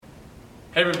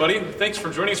Hey everybody, thanks for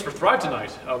joining us for Thrive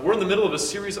tonight. We're in the middle of a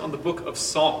series on the book of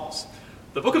Psalms.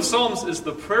 The book of Psalms is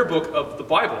the prayer book of the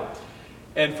Bible.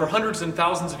 And for hundreds and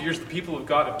thousands of years, the people of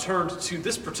God have turned to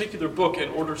this particular book in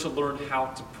order to learn how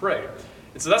to pray.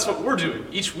 And so that's what we're doing.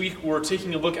 Each week we're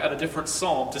taking a look at a different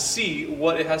psalm to see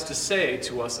what it has to say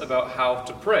to us about how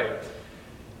to pray.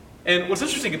 And what's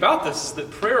interesting about this is that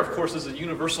prayer, of course, is a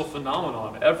universal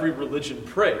phenomenon. Every religion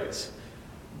prays.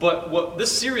 But what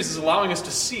this series is allowing us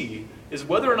to see is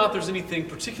whether or not there's anything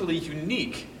particularly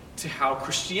unique to how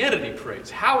Christianity prays.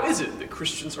 How is it that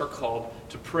Christians are called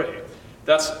to pray?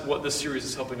 That's what this series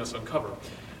is helping us uncover.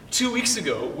 2 weeks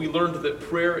ago, we learned that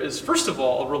prayer is, first of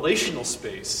all, a relational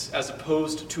space as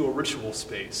opposed to a ritual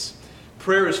space.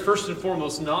 Prayer is first and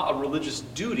foremost not a religious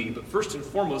duty, but first and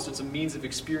foremost it's a means of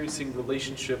experiencing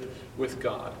relationship with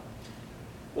God.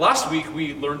 Last week,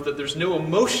 we learned that there's no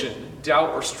emotion,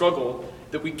 doubt, or struggle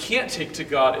that we can't take to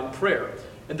God in prayer.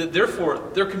 And that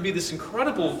therefore, there can be this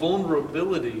incredible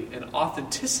vulnerability and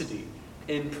authenticity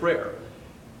in prayer.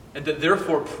 And that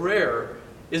therefore, prayer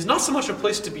is not so much a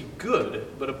place to be good,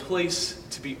 but a place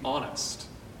to be honest.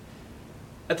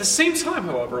 At the same time,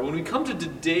 however, when we come to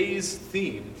today's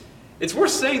theme, it's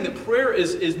worth saying that prayer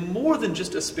is more than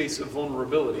just a space of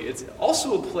vulnerability. It's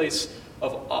also a place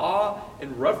of awe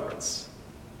and reverence.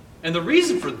 And the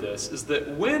reason for this is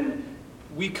that when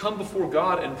we come before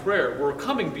God in prayer, we're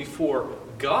coming before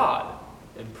God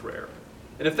in prayer.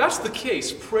 And if that's the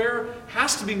case, prayer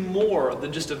has to be more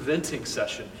than just a venting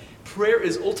session. Prayer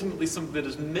is ultimately something that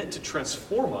is meant to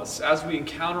transform us as we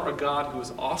encounter a God who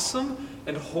is awesome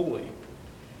and holy.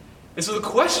 And so the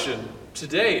question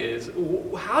today is,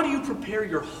 how do you prepare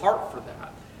your heart for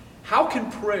that? How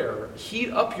can prayer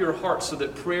heat up your heart so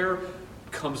that prayer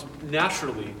comes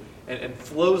naturally and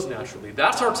flows naturally?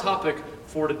 That's our topic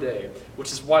for today, which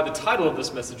is why the title of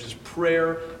this message is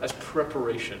Prayer as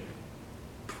Preparation.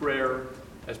 Prayer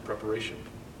as Preparation.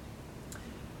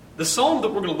 The psalm that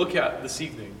we're going to look at this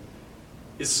evening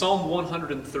is Psalm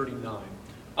 139.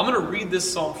 I'm going to read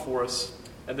this psalm for us,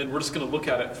 and then we're just going to look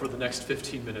at it for the next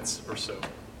 15 minutes or so.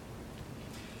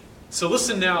 So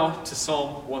listen now to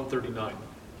Psalm 139.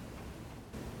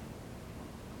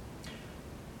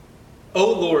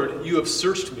 O Lord, you have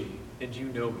searched me, and you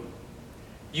know me.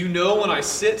 You know when I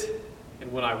sit and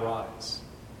when I rise.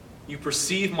 You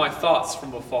perceive my thoughts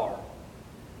from afar.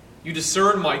 You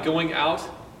discern my going out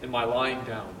and my lying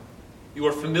down. You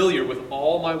are familiar with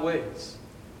all my ways.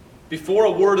 Before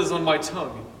a word is on my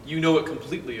tongue, you know it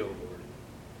completely, O Lord.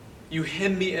 You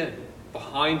hem me in,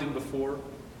 behind and before.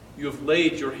 You have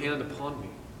laid your hand upon me.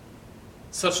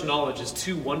 Such knowledge is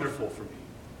too wonderful for me,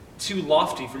 too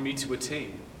lofty for me to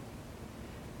attain.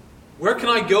 Where can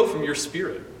I go from your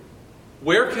spirit?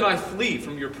 Where can I flee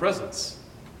from your presence?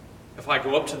 If I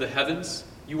go up to the heavens,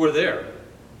 you are there.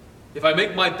 If I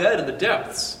make my bed in the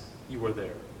depths, you are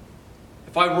there.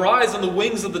 If I rise on the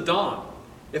wings of the dawn,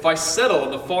 if I settle on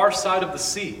the far side of the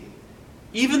sea,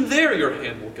 even there your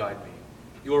hand will guide me.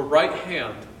 Your right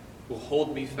hand will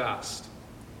hold me fast.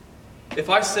 If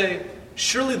I say,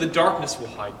 surely the darkness will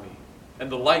hide me,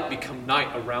 and the light become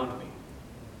night around me,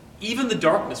 even the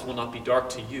darkness will not be dark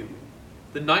to you.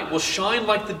 The night will shine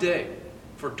like the day,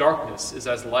 for darkness is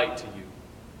as light to you.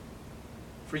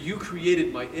 For you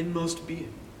created my inmost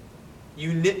being.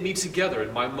 You knit me together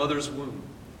in my mother's womb.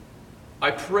 I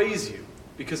praise you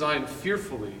because I am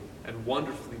fearfully and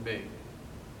wonderfully made.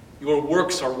 Your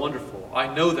works are wonderful.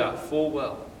 I know that full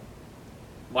well.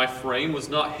 My frame was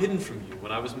not hidden from you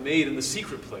when I was made in the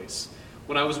secret place,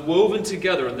 when I was woven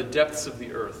together in the depths of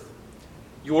the earth.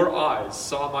 Your eyes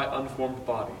saw my unformed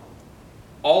body.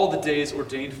 All the days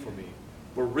ordained for me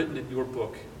were written in your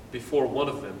book before one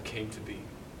of them came to be.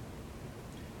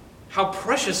 How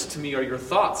precious to me are your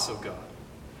thoughts, O God.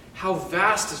 How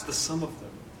vast is the sum of them.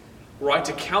 Were I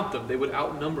to count them, they would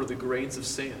outnumber the grains of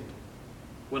sand.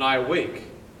 When I awake,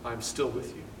 I am still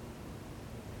with you.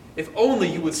 If only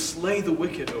you would slay the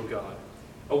wicked, O God.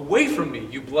 Away from me,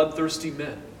 you bloodthirsty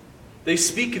men. They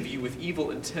speak of you with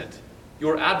evil intent.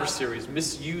 Your adversaries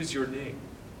misuse your name.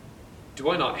 Do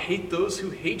I not hate those who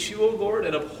hate you, O Lord,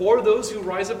 and abhor those who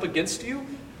rise up against you?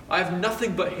 I have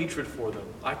nothing but hatred for them.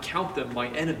 I count them my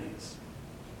enemies.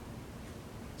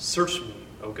 Search me,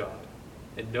 O God,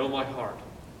 and know my heart.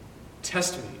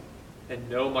 Test me and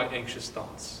know my anxious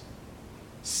thoughts.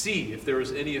 See if there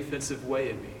is any offensive way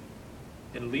in me,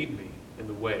 and lead me in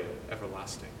the way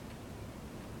everlasting.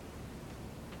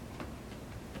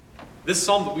 This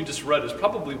psalm that we just read is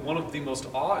probably one of the most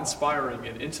awe-inspiring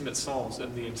and intimate psalms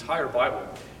in the entire Bible.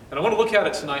 And I want to look at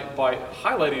it tonight by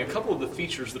highlighting a couple of the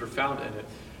features that are found in it.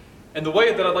 And the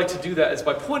way that I'd like to do that is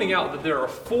by pointing out that there are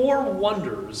 4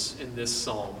 wonders in this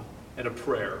psalm and a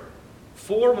prayer.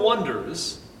 4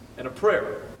 wonders and a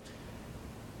prayer.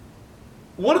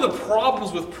 One of the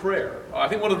problems with prayer, I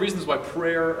think one of the reasons why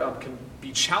prayer can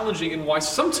be challenging and why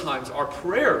sometimes our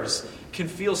prayers can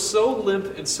feel so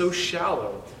limp and so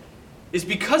shallow, is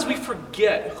because we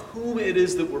forget whom it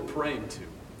is that we're praying to.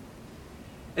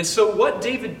 And so what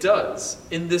David does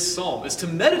in this psalm is to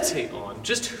meditate on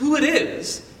just who it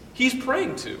is he's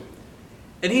praying to.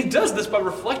 And he does this by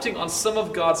reflecting on some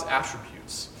of God's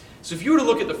attributes. So if you were to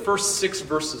look at the first 6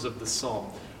 verses of this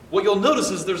psalm, what you'll notice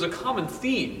is there's a common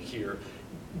theme here.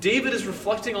 David is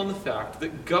reflecting on the fact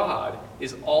that God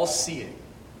is all-seeing,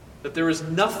 that there is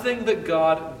nothing that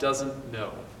God doesn't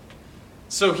know.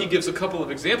 So he gives a couple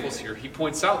of examples here. He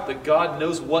points out that God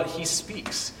knows what he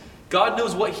speaks. God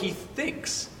knows what he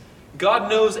thinks. God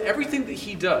knows everything that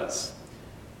he does.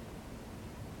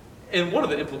 And one of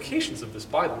the implications of this,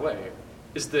 by the way,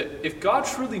 is that if God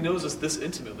truly knows us this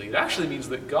intimately, it actually means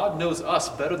that God knows us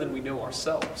better than we know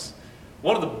ourselves.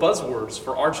 One of the buzzwords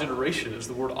for our generation is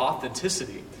the word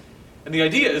authenticity. And the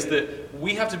idea is that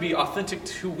we have to be authentic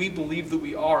to who we believe that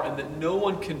we are, and that no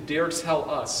one can dare tell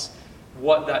us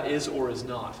what that is or is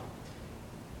not.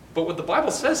 But what the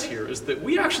Bible says here is that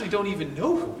we actually don't even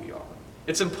know who we are.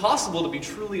 It's impossible to be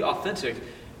truly authentic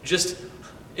just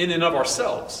in and of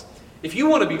ourselves. If you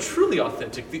want to be truly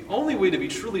authentic, the only way to be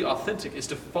truly authentic is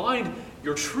to find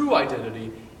your true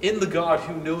identity in the God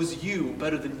who knows you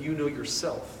better than you know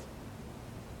yourself.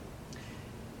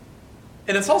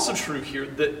 And it's also true here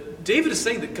that David is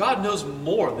saying that God knows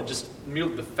more than just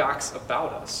merely the facts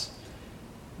about us.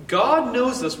 God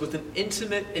knows us with an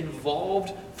intimate,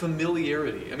 involved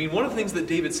familiarity. I mean, one of the things that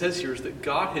David says here is that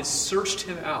God has searched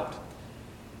him out.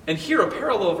 And here, a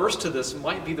parallel verse to this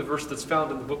might be the verse that's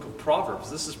found in the book of Proverbs.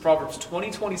 This is Proverbs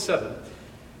 20:27,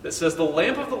 that says, "The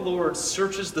lamp of the Lord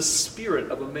searches the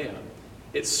spirit of a man.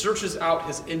 It searches out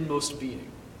his inmost being."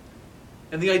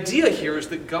 And the idea here is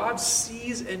that God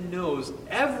sees and knows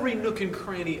every nook and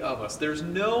cranny of us. There's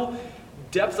no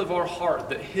depth of our heart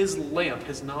that his lamp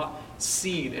has not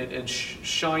seen and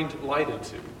shined light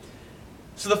into.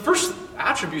 So the first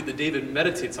attribute that David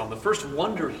meditates on, the first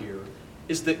wonder here,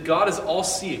 is that God is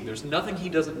all-seeing. There's nothing he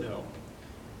doesn't know.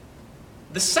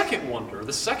 The second wonder,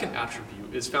 the second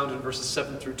attribute, is found in verses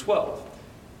 7 through 12.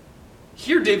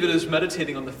 Here David is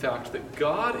meditating on the fact that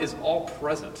God is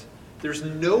all-present. There's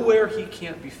nowhere he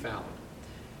can't be found.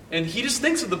 And he just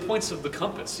thinks of the points of the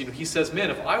compass. He says, man,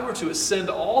 if I were to ascend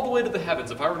all the way to the heavens,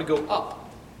 if I were to go up,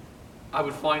 I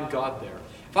would find God there.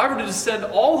 If I were to descend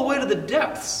all the way to the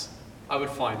depths, I would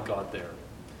find God there.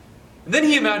 And then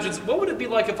he imagines, what would it be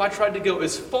like if I tried to go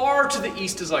as far to the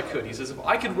east as I could? He says, if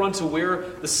I could run to where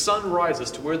the sun rises,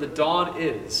 to where the dawn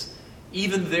is,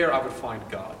 even there I would find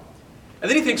God. And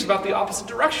then he thinks about the opposite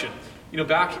direction.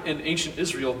 Back in ancient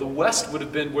Israel, the west would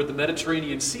have been where the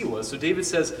Mediterranean Sea was. So David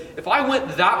says, if I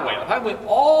went that way, if I went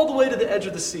all the way to the edge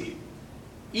of the sea,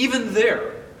 even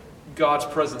there, God's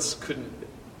presence couldn't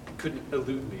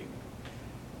elude me.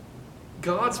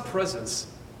 God's presence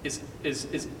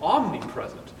is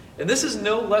omnipresent. And this is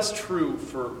no less true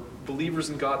for believers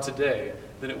in God today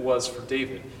than it was for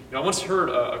David. I once heard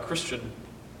a Christian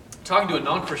talking to a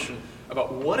non-Christian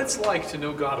about what it's like to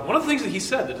know God. And one of the things that he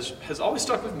said that has always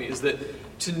stuck with me is that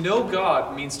to know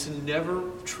God means to never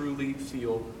truly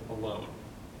feel alone.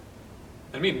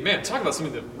 I mean, man, talk about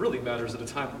something that really matters at a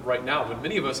time right now when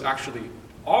many of us actually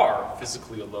are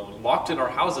physically alone, locked in our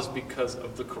houses because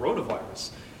of the coronavirus.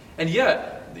 And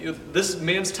yet, this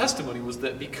man's testimony was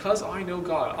that because I know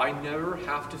God, I never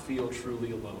have to feel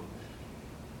truly alone.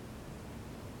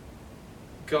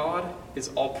 God is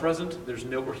all present. There's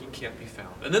nowhere he can't be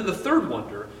found. And then the third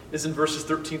wonder is in verses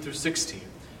 13 through 16.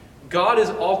 God is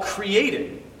all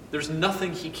created. There's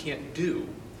nothing he can't do.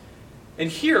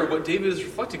 And here, what David is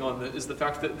reflecting on is the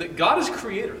fact that God is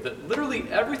creator, that literally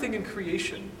everything in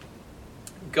creation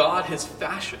God has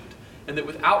fashioned, and that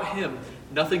without him,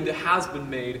 nothing that has been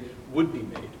made would be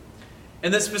made.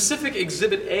 And the specific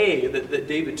exhibit A that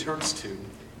David turns to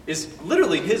is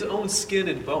literally his own skin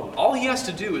and bone. All he has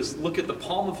to do is look at the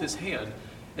palm of his hand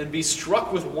and be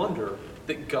struck with wonder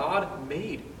that God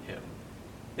made him.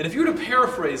 And if you were to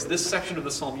paraphrase this section of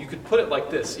the psalm, you could put it like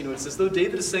this. It's as though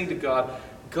David is saying to God,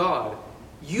 God,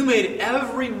 you made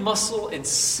every muscle and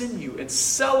sinew and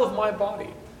cell of my body.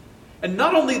 And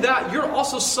not only that, you're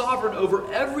also sovereign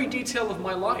over every detail of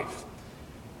my life.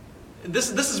 And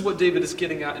this is what David is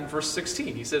getting at in verse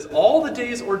 16. He says, all the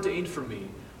days ordained for me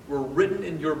were written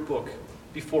in your book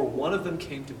before one of them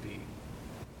came to be.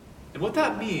 And what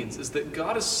that means is that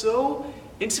God is so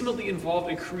intimately involved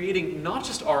in creating not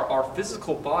just our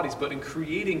physical bodies, but in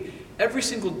creating every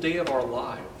single day of our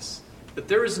lives, that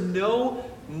there is no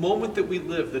moment that we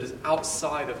live that is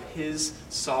outside of his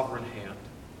sovereign hand.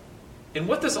 And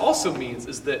what this also means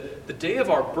is that the day of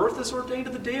our birth is ordained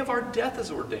and the day of our death is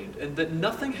ordained, and that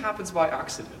nothing happens by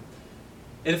accident.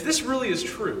 And if this really is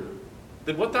true,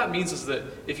 then what that means is that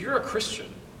if you're a Christian,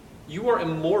 you are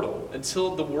immortal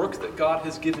until the work that God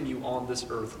has given you on this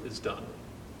earth is done.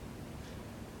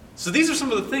 So these are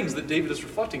some of the things that David is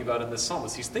reflecting about in this psalm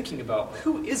as he's thinking about,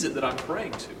 who is it that I'm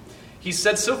praying to? He's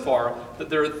said so far that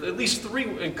there are at least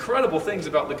three incredible things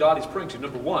about the God he's praying to.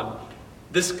 Number one,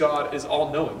 this God is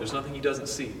all-knowing. There's nothing he doesn't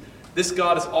see. This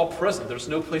God is all-present. There's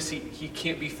no place he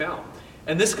can't be found.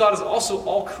 And this God is also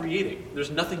all-creating.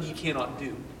 There's nothing he cannot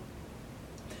do.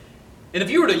 And if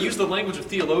you were to use the language of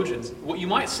theologians, what you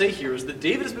might say here is that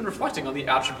David has been reflecting on the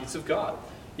attributes of God.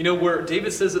 You know, where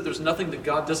David says that there's nothing that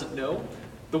God doesn't know,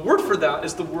 the word for that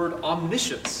is the word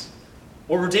omniscience.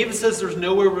 Or where David says there's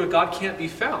nowhere where God can't be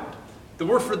found, the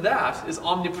word for that is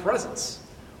omnipresence.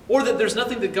 Or that there's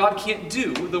nothing that God can't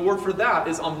do, the word for that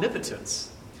is omnipotence.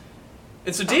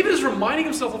 And so David is reminding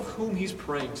himself of whom he's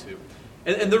praying to.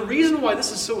 And the reason why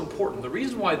this is so important, the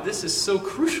reason why this is so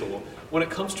crucial when it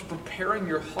comes to preparing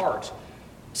your heart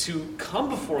to come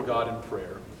before God in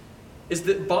prayer, is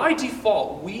that by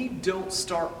default, we don't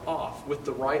start off with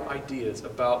the right ideas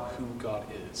about who God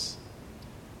is.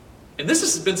 And this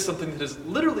has been something that has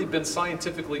literally been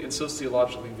scientifically and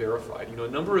sociologically verified. You know,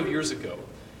 a number of years ago,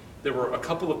 there were a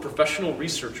couple of professional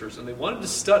researchers, and they wanted to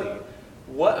study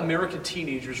what American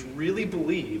teenagers really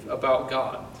believe about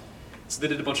God. So they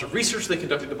did a bunch of research, they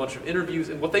conducted a bunch of interviews,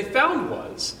 and what they found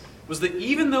was that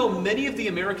even though many of the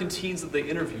American teens that they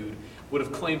interviewed would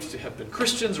have claimed to have been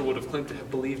Christians or would have claimed to have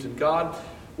believed in God,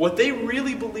 what they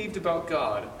really believed about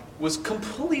God was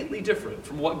completely different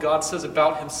from what God says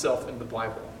about himself in the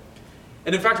Bible.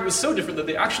 And in fact, it was so different that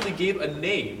they actually gave a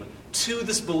name to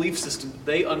this belief system that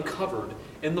they uncovered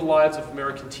in the lives of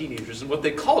American teenagers. And what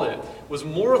they called it was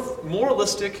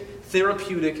moralistic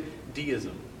therapeutic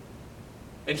deism.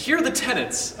 And here are the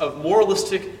tenets of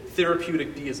moralistic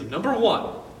therapeutic deism. Number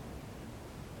one,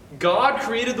 God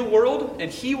created the world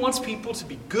and he wants people to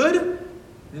be good,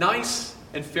 nice,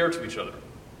 and fair to each other.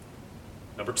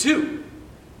 Number two,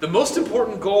 the most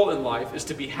important goal in life is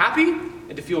to be happy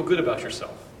and to feel good about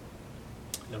yourself.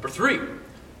 Number three,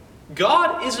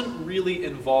 God isn't really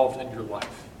involved in your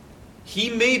life. He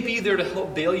may be there to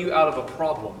help bail you out of a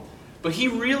problem, but he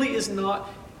really is not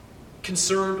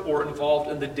concerned or involved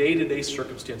in the day-to-day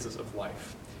circumstances of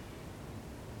life.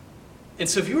 And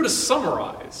so if you were to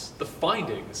summarize the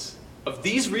findings of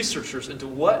these researchers into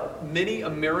what many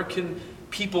American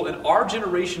people in our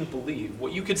generation believe,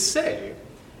 what you could say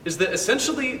is that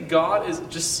essentially God is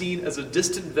just seen as a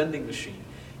distant vending machine.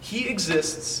 He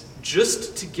exists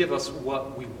just to give us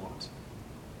what we want.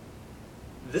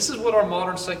 This is what our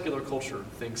modern secular culture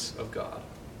thinks of God.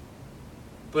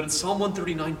 But in Psalm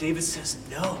 139, David says,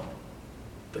 no,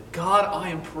 the God I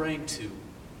am praying to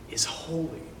is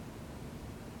holy.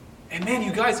 And man,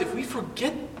 you guys, if we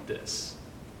forget this,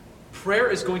 prayer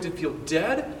is going to feel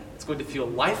dead, it's going to feel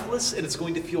lifeless, and it's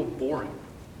going to feel boring.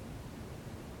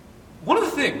 One of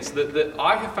the things that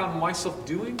I have found myself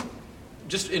doing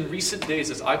just in recent days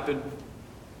as I've been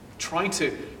trying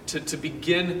to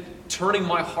begin turning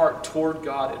my heart toward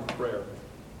God in prayer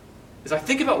is I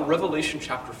think about Revelation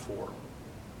chapter 4.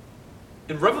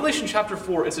 In Revelation chapter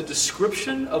 4, it's a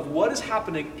description of what is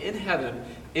happening in heaven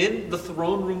in the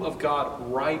throne room of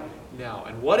God right now.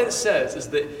 And what it says is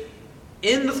that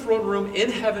in the throne room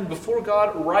in heaven before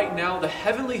God right now, the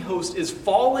heavenly host is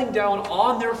falling down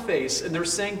on their face and they're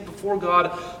saying before God,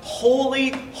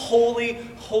 holy, holy,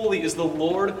 holy is the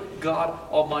Lord God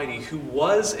Almighty, who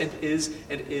was and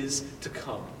is to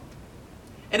come.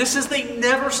 And it says they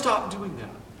never stop doing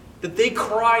that they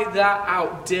cry that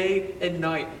out day and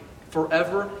night,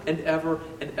 forever and ever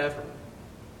and ever.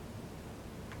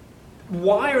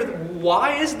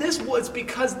 Why is this? Well, it's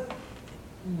because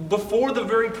before the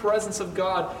very presence of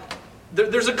God,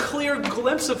 there's a clear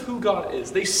glimpse of who God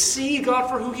is. They see God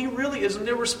for who he really is, and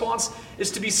their response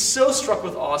is to be so struck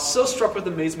with awe, so struck with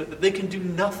amazement, that they can do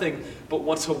nothing but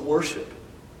want to worship.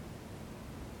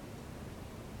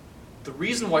 The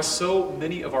reason why so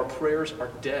many of our prayers are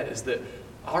dead is that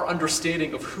our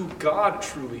understanding of who God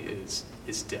truly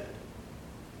is dead.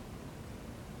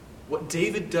 What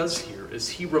David does here is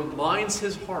he reminds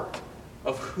his heart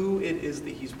of who it is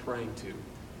that he's praying to.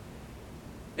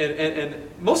 And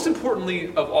most importantly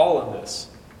of all in this,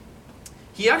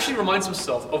 he actually reminds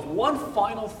himself of one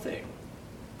final thing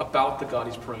about the God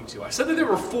he's praying to. I said that there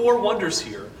were 4 wonders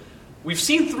here. We've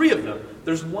seen 3 of them.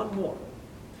 There's one more.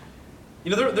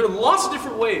 There are lots of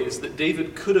different ways that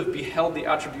David could have beheld the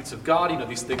attributes of God.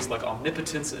 These things like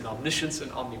omnipotence and omniscience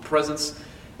and omnipresence.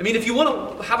 If you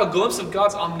want to have a glimpse of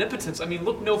God's omnipotence,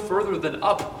 look no further than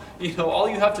up. All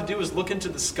you have to do is look into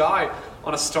the sky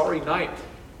on a starry night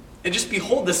and just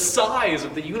behold the size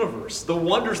of the universe, the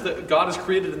wonders that God has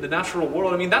created in the natural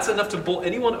world. That's enough to bowl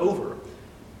anyone over.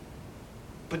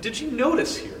 But did you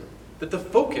notice here that the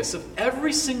focus of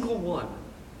every single one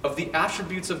of the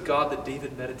attributes of God that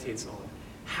David meditates on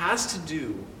has to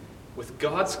do with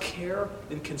God's care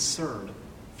and concern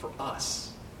for us?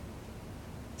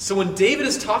 So when David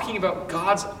is talking about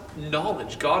God's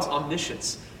knowledge, God's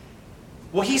omniscience,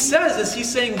 what he says is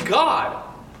he's saying, God,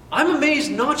 I'm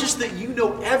amazed not just that you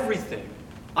know everything,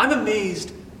 I'm amazed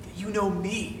that you know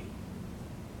me.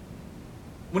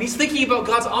 When he's thinking about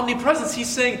God's omnipresence, he's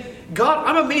saying, God,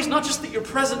 I'm amazed not just that you're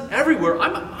present everywhere,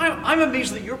 I'm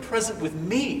amazed that you're present with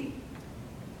me.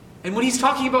 And when he's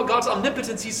talking about God's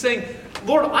omnipotence, he's saying,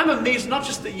 Lord, I'm amazed not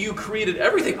just that you created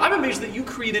everything, I'm amazed that you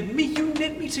created me. You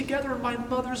knit me together in my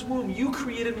mother's womb. You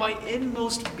created my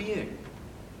inmost being.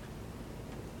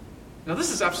 Now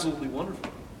this is absolutely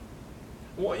wonderful.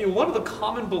 One of the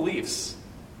common beliefs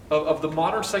of the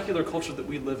modern secular culture that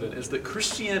we live in is that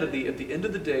Christianity, at the end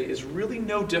of the day, is really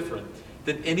no different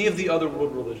than any of the other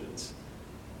world religions.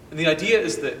 And the idea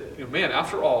is that,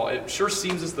 after all, it sure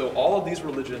seems as though all of these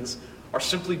religions are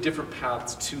simply different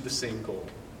paths to the same goal.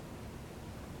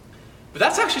 But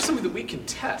that's actually something that we can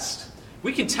test.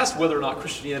 We can test whether or not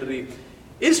Christianity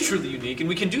is truly unique, and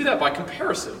we can do that by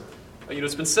comparison.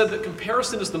 It's been said that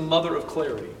comparison is the mother of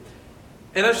clarity.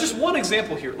 And as just one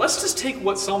example here, let's just take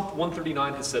what Psalm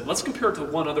 139 has said. Let's compare it to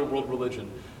one other world religion.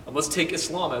 And let's take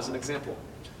Islam as an example.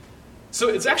 So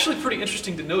it's actually pretty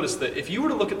interesting to notice that if you were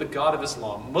to look at the God of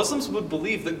Islam, Muslims would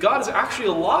believe that God is actually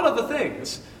a lot of the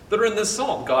things that are in this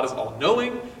psalm. God is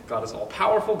all-knowing, God is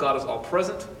all-powerful, God is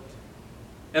all-present.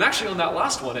 And actually on that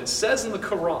last one, it says in the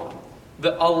Quran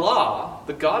that Allah,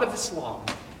 the God of Islam,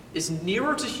 is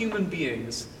nearer to human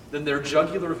beings than their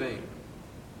jugular vein.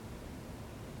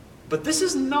 But this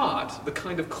is not the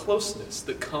kind of closeness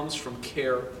that comes from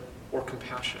care or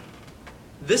compassion.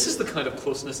 This is the kind of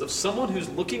closeness of someone who's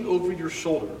looking over your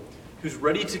shoulder, who's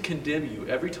ready to condemn you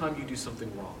every time you do something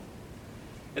wrong.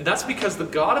 And that's because the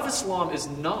God of Islam is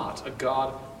not a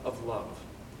God of love.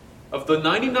 Of the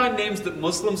 99 names that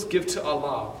Muslims give to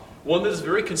Allah, one that is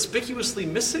very conspicuously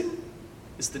missing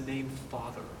is the name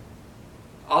Father.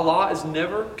 Allah is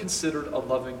never considered a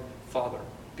loving Father,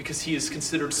 because he is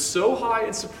considered so high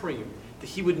and supreme that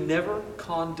he would never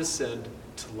condescend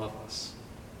to love us.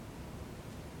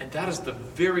 And that is the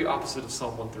very opposite of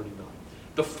Psalm 139.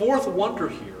 The fourth wonder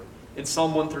here in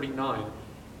Psalm 139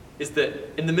 is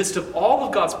that in the midst of all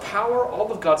of God's power,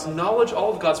 all of God's knowledge,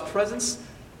 all of God's presence,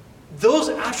 those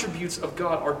attributes of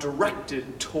God are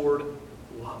directed toward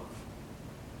love.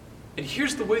 And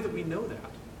here's the way that we know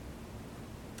that.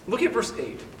 Look at verse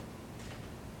 8.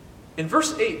 In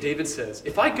verse 8, David says,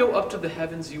 if I go up to the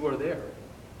heavens, you are there.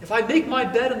 If I make my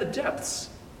bed in the depths,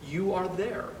 you are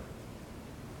there.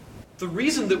 The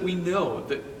reason that we know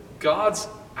that God's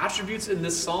attributes in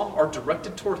this psalm are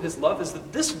directed toward his love is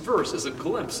that this verse is a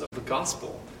glimpse of the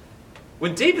gospel.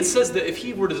 When David says that if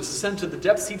he were to descend to the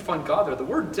depths, he'd find God there, the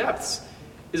word depths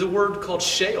is a word called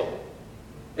Sheol.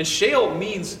 And Sheol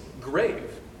means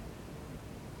grave.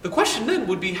 The question then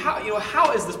would be,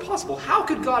 how is this possible? How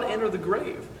could God enter the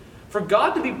grave? For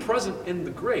God to be present in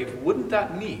the grave, wouldn't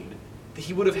that mean that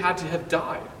he would have had to have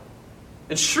died?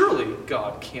 And surely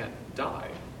God can't die.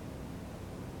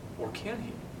 Or can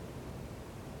he?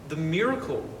 The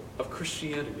miracle of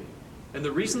Christianity, and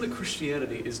the reason that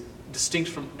Christianity is distinct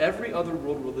from every other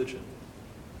world religion,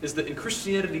 is that in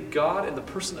Christianity, God, in the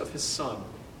person of his Son,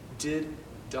 did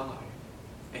die.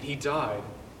 And he died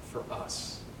for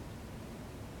us.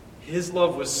 His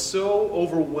love was so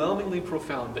overwhelmingly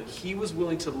profound that he was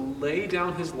willing to lay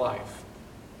down his life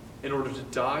in order to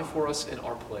die for us in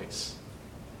our place.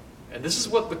 And this is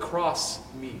what the cross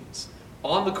means.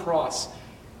 On the cross,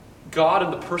 God,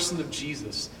 in the person of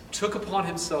Jesus, took upon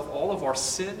himself all of our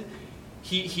sin.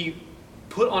 He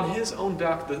put on his own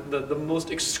back the most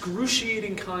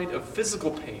excruciating kind of physical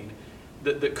pain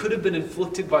that could have been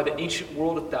inflicted by the ancient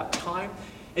world at that time.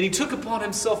 And he took upon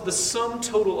himself the sum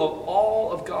total of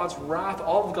all of God's wrath,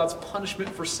 all of God's punishment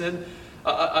for sin,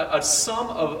 a sum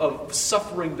of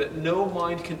suffering that no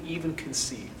mind can even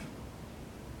conceive.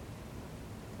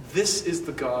 This is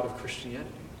the God of Christianity.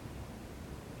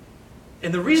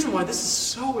 And the reason why this is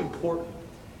so important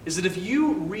is that if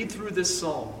you read through this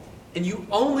psalm and you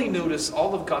only notice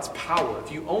all of God's power,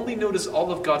 if you only notice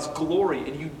all of God's glory,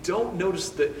 and you don't notice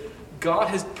that God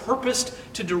has purposed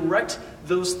to direct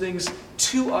those things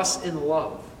to us in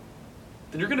love,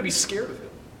 then you're going to be scared of him.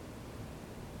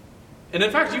 And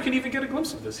in fact, you can even get a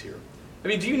glimpse of this here. I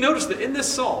mean, do you notice that in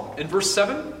this psalm, in verse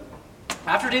 7,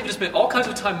 after David has spent all kinds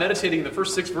of time meditating in the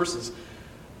first 6 verses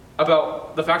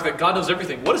about the fact that God knows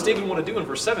everything, what does David want to do in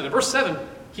verse 7? In verse 7,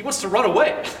 he wants to run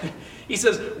away. He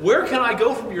says, "Where can I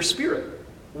go from your spirit?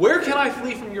 Where can I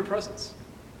flee from your presence?"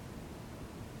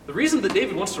 The reason that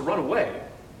David wants to run away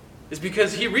is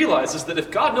because he realizes that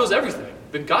if God knows everything,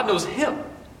 then God knows him.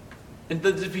 And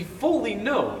that to be fully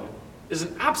known is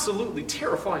an absolutely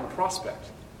terrifying prospect.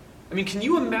 I mean, can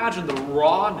you imagine the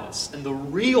rawness and the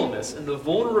realness and the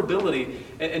vulnerability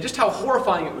and just how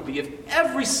horrifying it would be if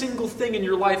every single thing in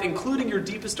your life, including your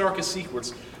deepest, darkest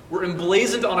secrets, were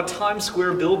emblazoned on a Times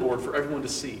Square billboard for everyone to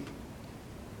see?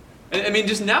 And I mean,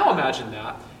 just now imagine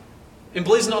that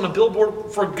emblazoned on a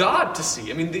billboard for God to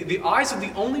see. I mean, the eyes of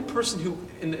the only person who,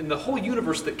 in the whole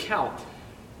universe that count,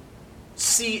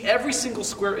 see every single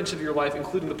square inch of your life,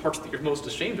 including the parts that you're most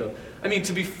ashamed of. I mean,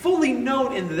 to be fully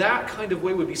known in that kind of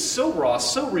way would be so raw,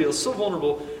 so real, so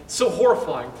vulnerable, so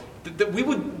horrifying, that we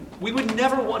would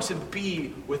never want to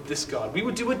be with this God. We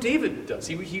would do what David does.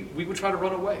 We would try to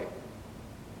run away.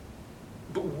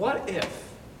 But what if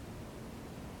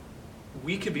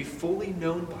we could be fully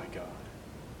known by God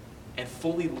and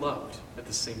fully loved at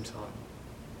the same time?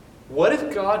 What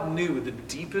if God knew the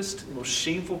deepest, most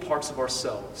shameful parts of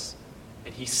ourselves,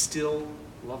 and he still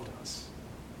loved us?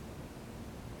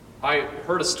 I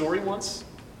heard a story once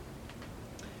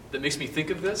that makes me think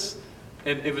of this,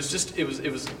 and it was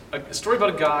a story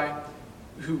about a guy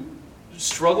who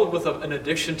struggled with an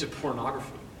addiction to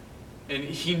pornography, and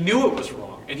he knew it was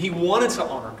wrong, and he wanted to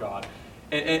honor God,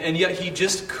 and yet he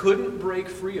just couldn't break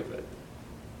free of it.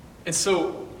 And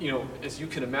so, as you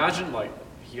can imagine, like,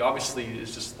 he obviously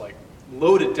is just like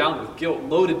loaded down with guilt,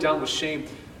 loaded down with shame.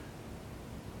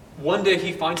 One day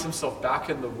he finds himself back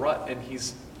in the rut, and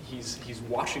he's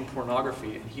watching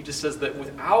pornography, and he just says that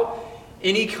without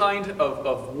any kind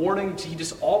of warning, he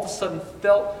just all of a sudden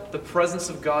felt the presence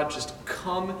of God just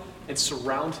come and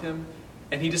surround him,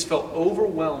 and he just felt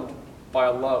overwhelmed by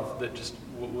a love that just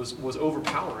was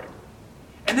overpowering.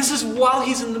 And this is while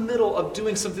he's in the middle of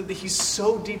doing something that he's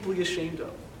so deeply ashamed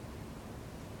of.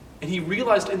 And he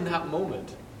realized in that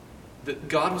moment that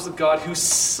God was a God who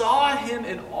saw him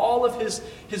in all of his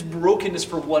brokenness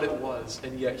for what it was,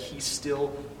 and yet he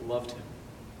still loved him.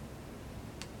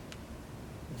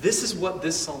 This is what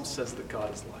this psalm says that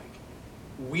God is like.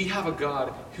 We have a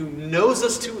God who knows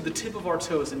us to the tip of our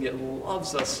toes and yet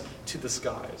loves us to the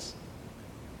skies.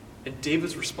 And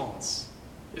David's response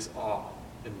is awe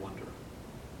and wonder.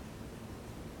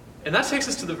 And that takes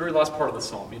us to the very last part of the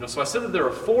psalm. So I said that there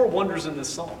are 4 wonders in this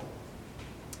psalm.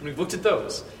 And we've looked at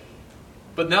those.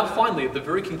 But now finally, at the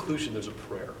very conclusion, there's a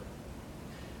prayer.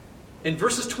 In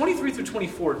verses 23 through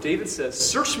 24, David says,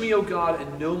 "Search me, O God,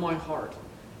 and know my heart.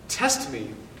 Test me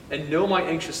and know my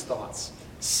anxious thoughts.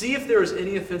 See if there is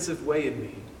any offensive way in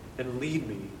me, and lead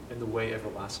me in the way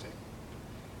everlasting."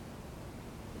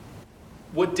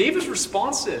 What David's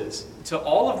response is to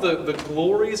all of the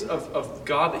glories of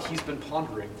God that he's been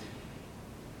pondering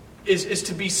is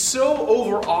to be so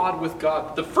overawed with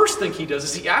God. The first thing he does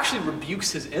is he actually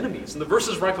rebukes his enemies. In the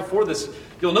verses right before this,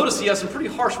 you'll notice he has some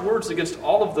pretty harsh words against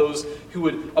all of those who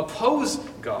would oppose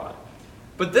God.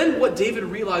 But then what David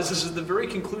realizes at the very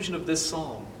conclusion of this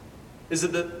psalm is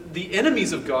that the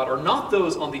enemies of God are not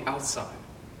those on the outside.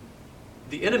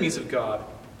 The enemies of God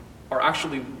are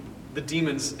actually the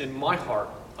demons in my heart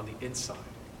on the inside.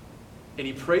 And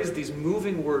he prays these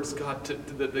moving words,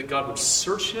 that God would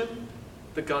search him,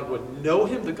 that God would know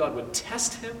him, that God would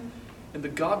test him, and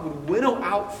that God would winnow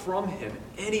out from him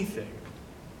anything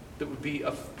that would be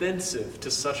offensive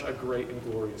to such a great and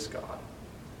glorious God.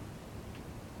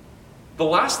 The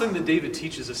last thing that David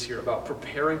teaches us here about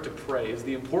preparing to pray is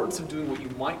the importance of doing what you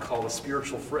might call a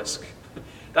spiritual frisk.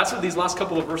 That's what these last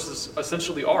couple of verses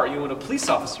essentially are. When a police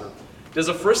officer does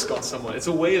a frisk on someone, it's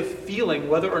a way of feeling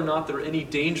whether or not there are any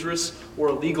dangerous or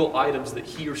illegal items that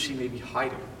he or she may be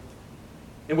hiding.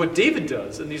 And what David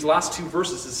does in these last 2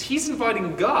 verses is he's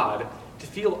inviting God to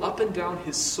feel up and down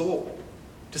his soul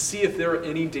to see if there are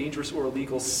any dangerous or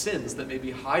illegal sins that may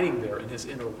be hiding there in his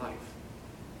inner life.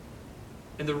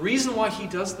 And the reason why he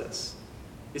does this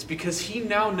is because he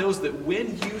now knows that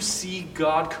when you see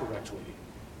God correctly,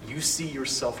 you see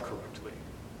yourself correctly.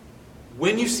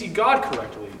 When you see God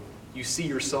correctly, you see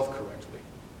yourself correctly.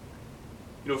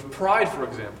 If pride, for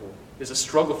example, is a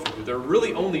struggle for you, there are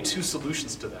really only 2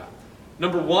 solutions to that.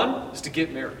 Number 1 is to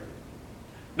get married.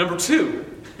 Number 2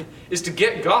 is to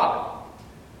get God.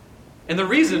 And the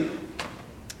reason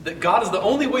that God is the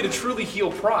only way to truly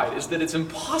heal pride is that it's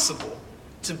impossible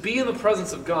to be in the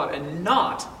presence of God and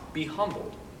not be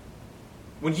humbled.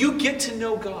 When you get to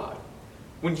know God,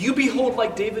 when you behold,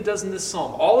 like David does in this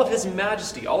psalm, all of his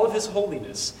majesty, all of his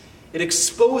holiness, it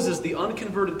exposes the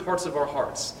unconverted parts of our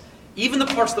hearts, even the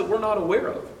parts that we're not aware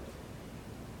of.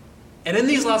 And in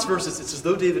these last verses, it's as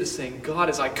though David is saying, God,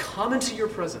 as I come into your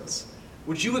presence,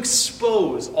 would you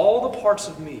expose all the parts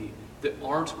of me that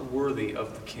aren't worthy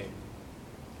of the king?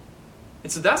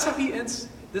 And so that's how he ends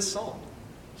this psalm.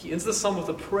 He ends the psalm with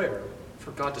a prayer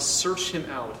for God to search him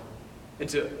out and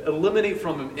to eliminate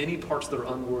from him any parts that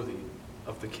are unworthy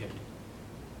of the king.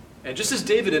 And just as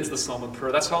David ends the psalm in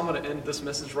prayer, that's how I'm going to end this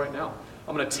message right now.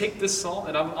 I'm going to take this psalm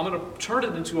and I'm going to turn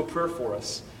it into a prayer for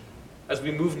us as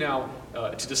we move now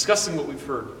to discussing what we've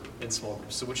heard in small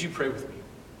groups. So would you pray with me?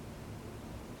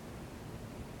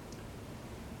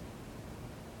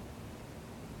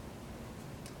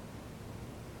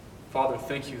 Father,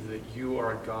 thank you that you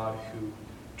are a God who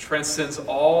transcends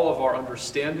all of our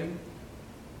understanding.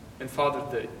 And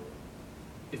Father, that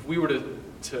if we were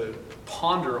to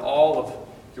ponder all of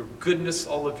your goodness,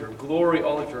 all of your glory,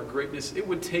 all of your greatness, it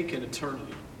would take an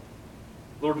eternity.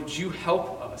 Lord, would you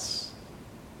help us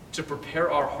to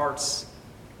prepare our hearts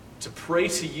to pray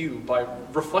to you by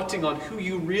reflecting on who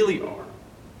you really are,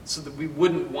 so that we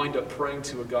wouldn't wind up praying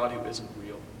to a God who isn't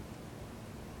real.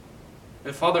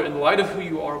 And Father, in light of who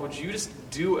you are, would you just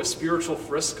do a spiritual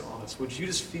frisk on us? Would you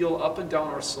just feel up and down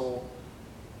our soul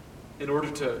in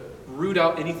order to root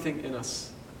out anything in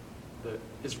us that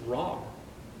is wrong,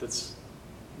 that's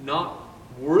not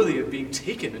worthy of being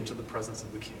taken into the presence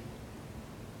of the King?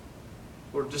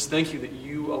 Lord, just thank you that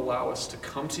you allow us to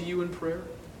come to you in prayer.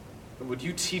 And would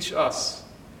you teach us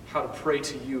how to pray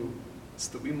to you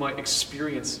so that we might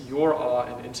experience your awe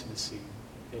and intimacy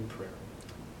in prayer.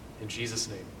 In Jesus'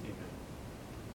 name, amen.